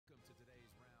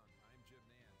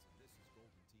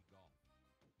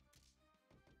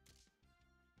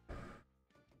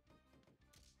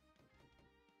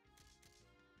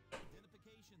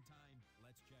Session time.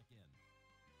 Let's check in.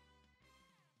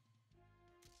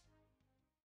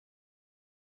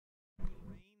 The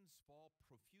rains fall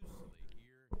profusely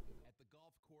here at the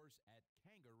golf course at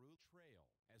Kangaroo Trail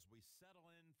as we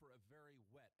settle in for a very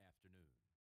wet afternoon.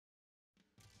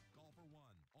 Golfer 1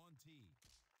 on tee.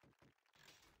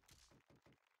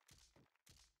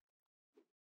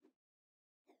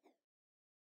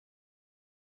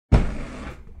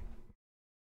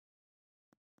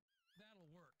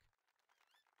 That'll work.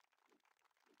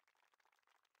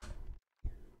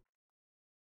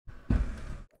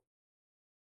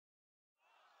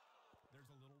 There's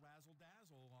a little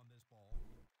razzle-dazzle on this ball.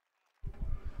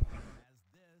 Has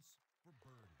this for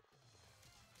birdie.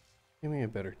 Give me a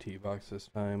better tee box this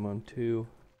time on 2.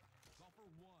 Golfer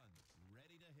 1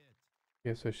 ready to hit.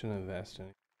 Guess I shouldn't have asked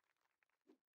any.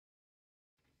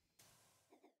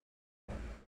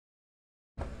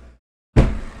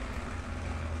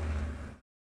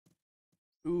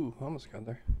 Ooh, almost got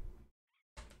there.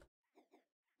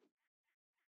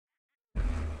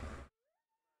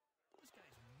 This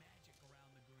guy's magic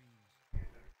around the greens.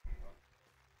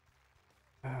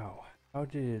 Wow. How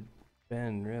did it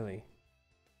bend, really?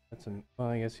 That's a. Well,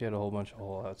 I guess he had a whole bunch of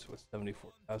hole outs with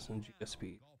 74,000 GS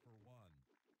speed. Golfer 1.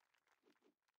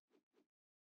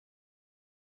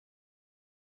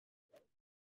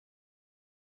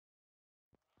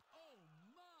 Oh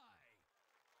my!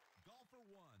 Golfer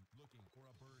 1 looking for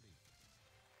a birdie.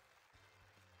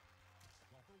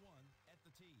 Golfer 1 at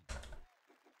the tee.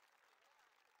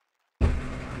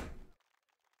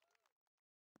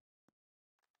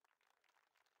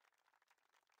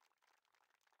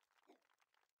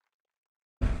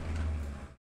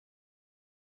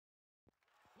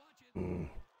 Watch it.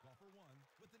 Golfer 1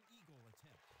 with an eagle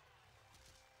attempt.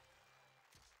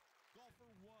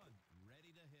 Golfer 1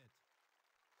 ready to hit.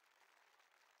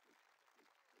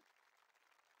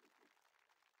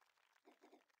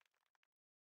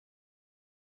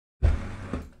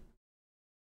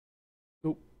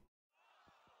 Nope.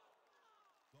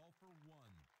 Golfer 1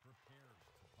 prepares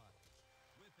to putt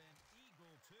with an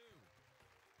eagle 2.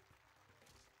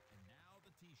 And now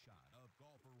the tee shot of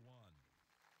golfer 1.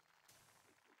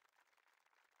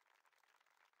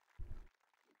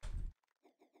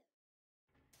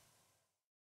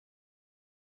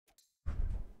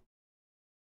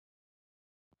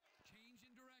 Change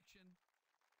in direction.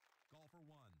 Golfer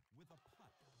 1 with a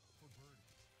putt for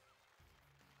birdie.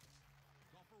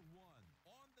 Golfer 1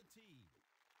 on the tee.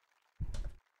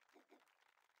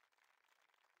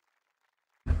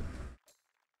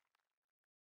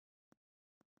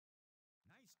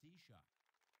 Nice tee shot.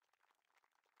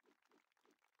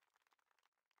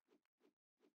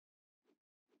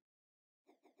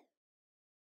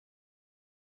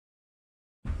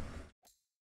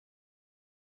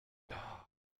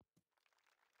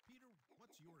 Peter,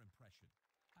 what's your impression?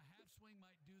 A half swing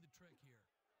might do the trick here.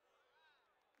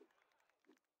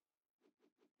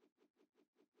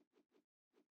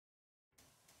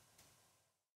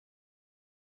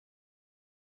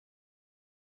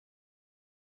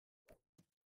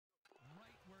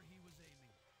 Right where he was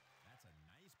aiming. That's a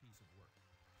nice piece of work.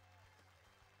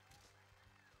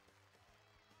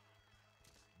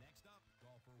 Next up,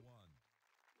 golfer 1.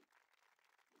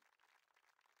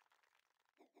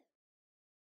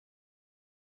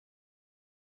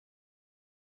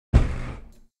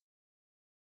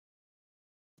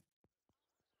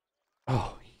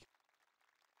 Oh,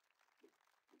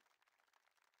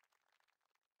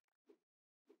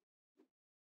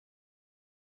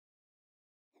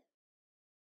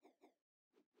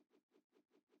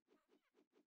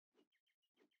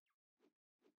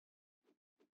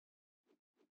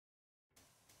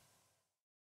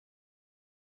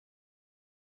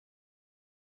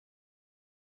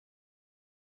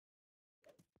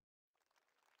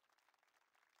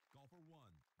 Golfer 1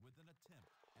 with an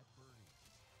attempt at birdie.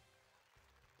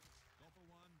 Golfer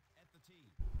 1 at the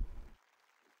tee.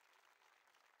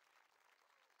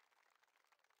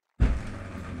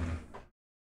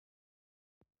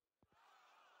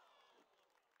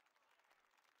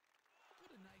 What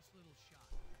a nice little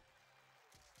shot.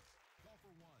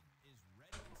 Golfer 1 is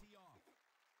ready to tee off.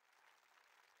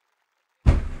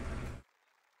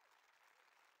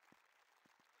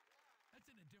 That's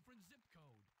in a different zip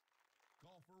code.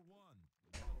 Golfer 1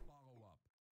 with a follow-up.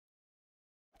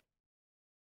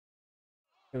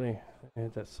 really? I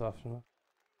hit that soft enough.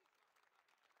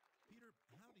 Peter,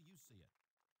 how do you see it?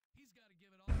 He's got to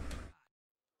give it all he's got.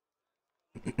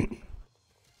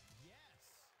 Yes!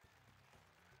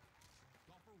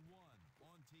 Golfer 1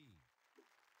 on tee.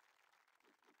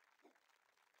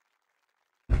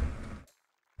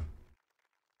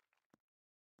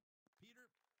 Peter,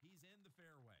 he's in the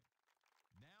fairway.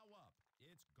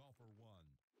 golfer 1.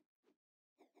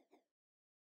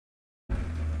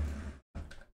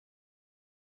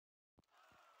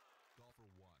 Golfer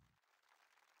 1.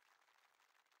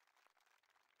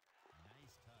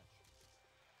 Nice touch.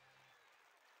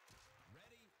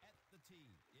 Ready at the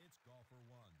tee. It's golfer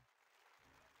 1.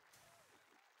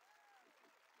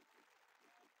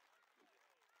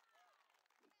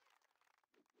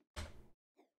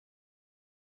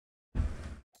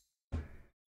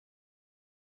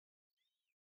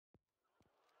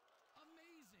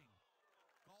 Amazing.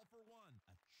 Golfer 1.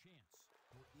 A chance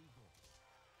for eagle.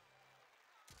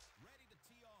 Ready to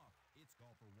tee off. It's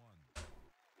golfer 1.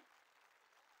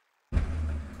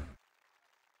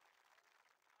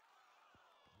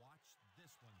 Watch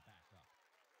this one back up.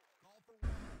 Golfer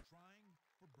 1 trying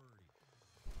for birdie.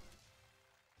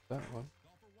 That one.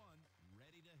 Golfer 1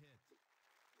 ready to hit.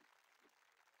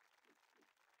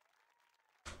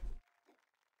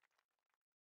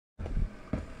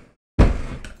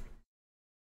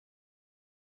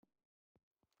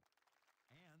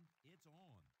 And it's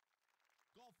on.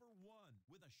 Golfer 1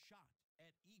 with a shot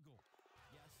at eagle.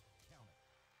 Yes, count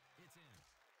it. It's in.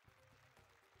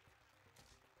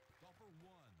 Golfer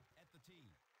 1 at the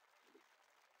tee.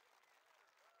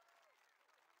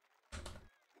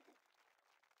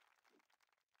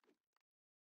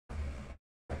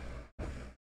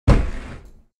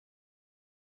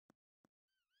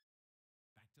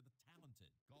 Back to the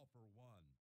talented golfer 1.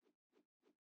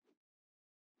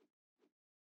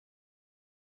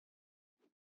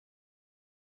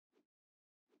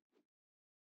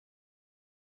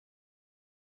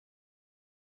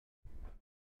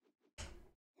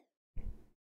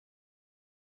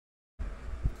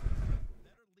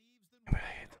 Better leaves than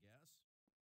right, I guess.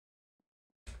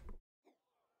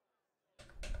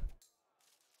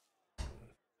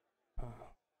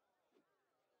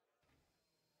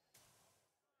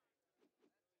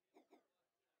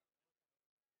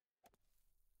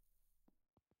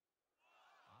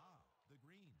 The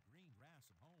green grass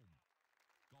of home.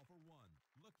 Golfer 1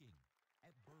 looking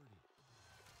at birdie.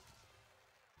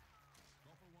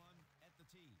 Golfer 1 at the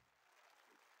tee.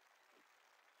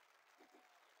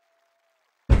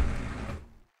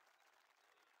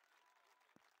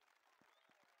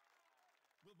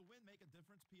 Will the win make a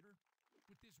difference, Peter?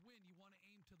 With this win, you want to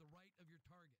aim to the right of your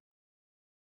target.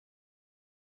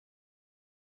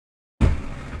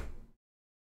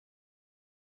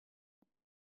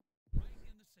 Right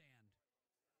in the sand.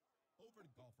 Over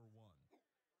to golfer 1.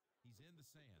 He's in the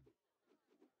sand.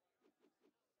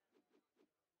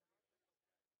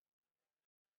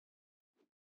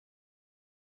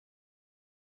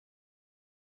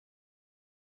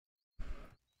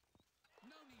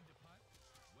 No need to putt.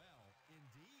 Well,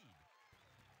 indeed.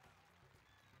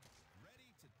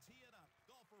 Ready to tee it up.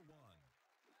 Golfer 1.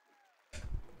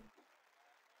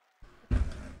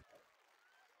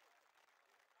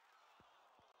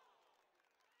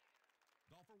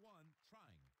 Golfer 1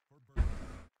 trying for birdie.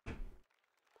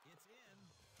 It's in.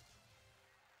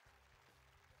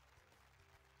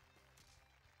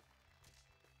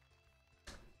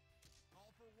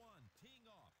 Golfer 1 teeing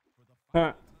off for the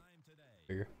final time today.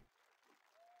 Figure.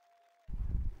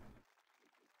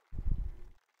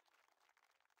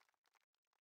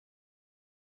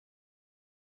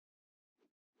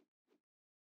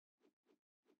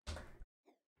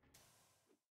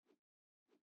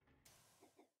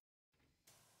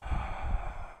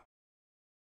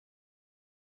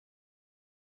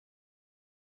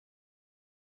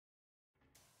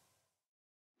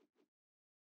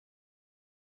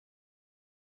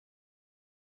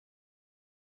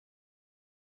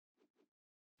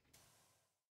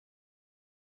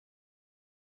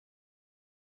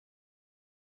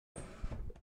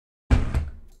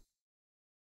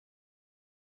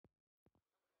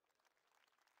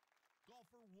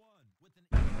 Golfer 1 with an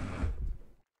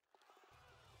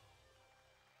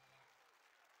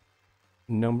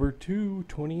Number 2,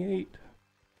 28.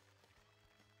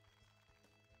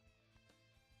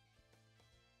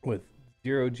 With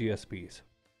 0 GSPs.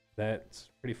 That's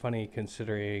pretty funny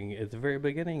considering at the very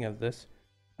beginning of this,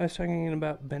 I was talking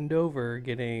about Bendover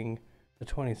getting the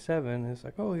 27. It's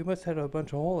like, oh, he must have had a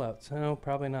bunch of hole outs. No,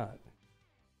 probably not.